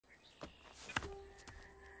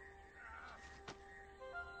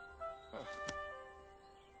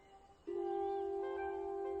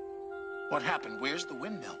What happened? Where's the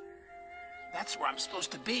windmill? That's where I'm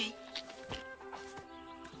supposed to be.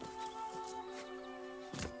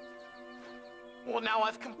 Well, now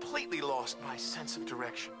I've completely lost my sense of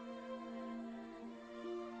direction.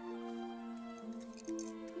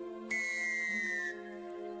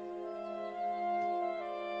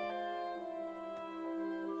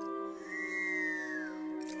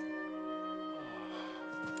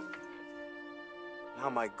 Now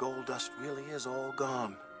my gold dust really is all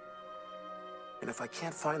gone. And if I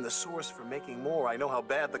can't find the source for making more, I know how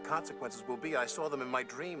bad the consequences will be. I saw them in my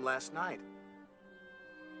dream last night.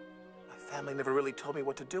 My family never really told me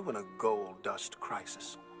what to do in a gold dust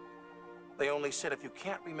crisis. They only said if you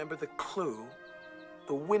can't remember the clue,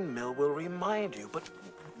 the windmill will remind you. But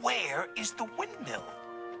where is the windmill?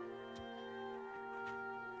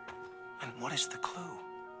 And what is the clue?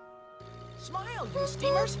 Smile, you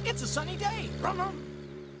steamers. It's a sunny day. Rum-rum.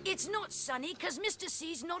 It's not sunny because Mr.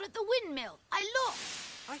 C's not at the windmill. I looked.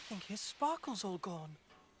 I think his sparkle's all gone.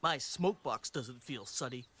 My smoke box doesn't feel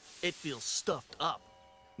sunny. It feels stuffed up.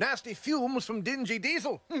 Nasty fumes from dingy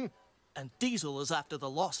Diesel. And Diesel is after the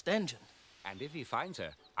lost engine. And if he finds her,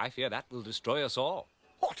 I fear that will destroy us all.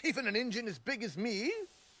 What, even an engine as big as me?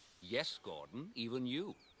 Yes, Gordon, even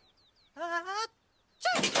you.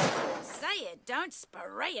 Say it, don't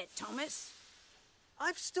spray it, Thomas.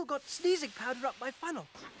 I've still got sneezing powder up my funnel.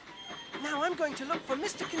 Now I'm going to look for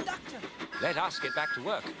Mr. Conductor. Let us get back to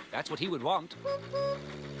work. That's what he would want.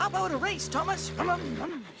 How about a race, Thomas?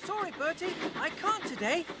 Sorry, Bertie. I can't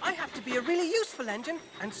today. I have to be a really useful engine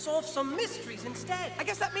and solve some mysteries instead. I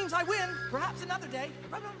guess that means I win. Perhaps another day.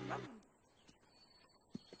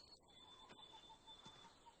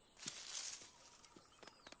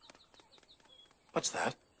 What's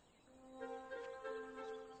that?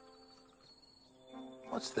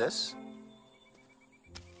 What's this?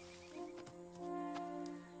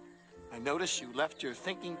 I notice you left your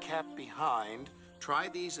thinking cap behind. Try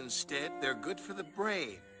these instead. They're good for the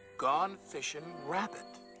brain. Gone fishing rabbit.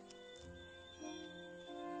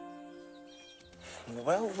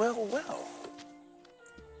 Well, well, well.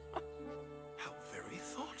 How very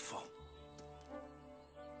thoughtful.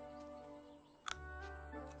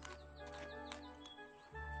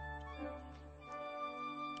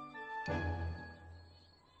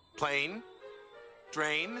 Plane,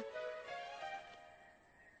 drain.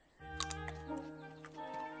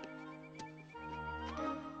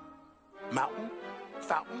 Mountain,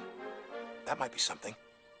 fountain. That might be something.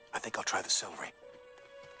 I think I'll try the celery.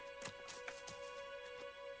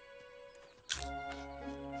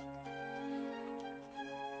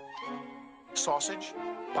 Sausage,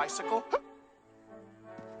 bicycle,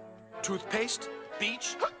 toothpaste,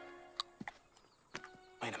 beach.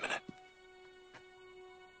 Wait a minute.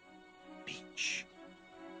 Beach.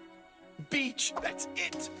 Beach, that's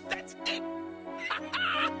it, that's it.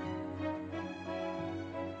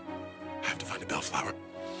 I have to find a bellflower.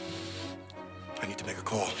 I need to make a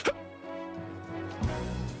call.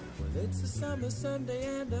 Well, it's a summer Sunday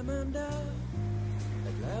and I'm under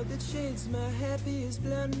a cloud that shades my happiest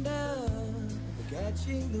blunder.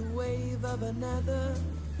 Catching the wave of another,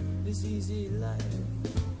 this easy life.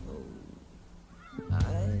 Oh,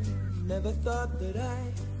 I never thought that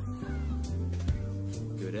I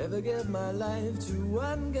could ever give my life to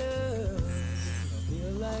one girl. I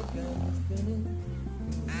feel like I'm spinning,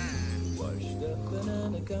 washed up and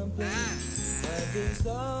unaccompanied. I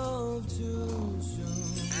dissolved too soon.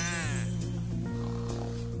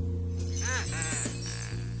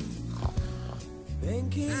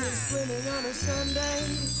 Thinking of swimming on a Sunday,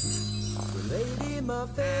 the lady, my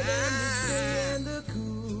fair and the stay and the cool.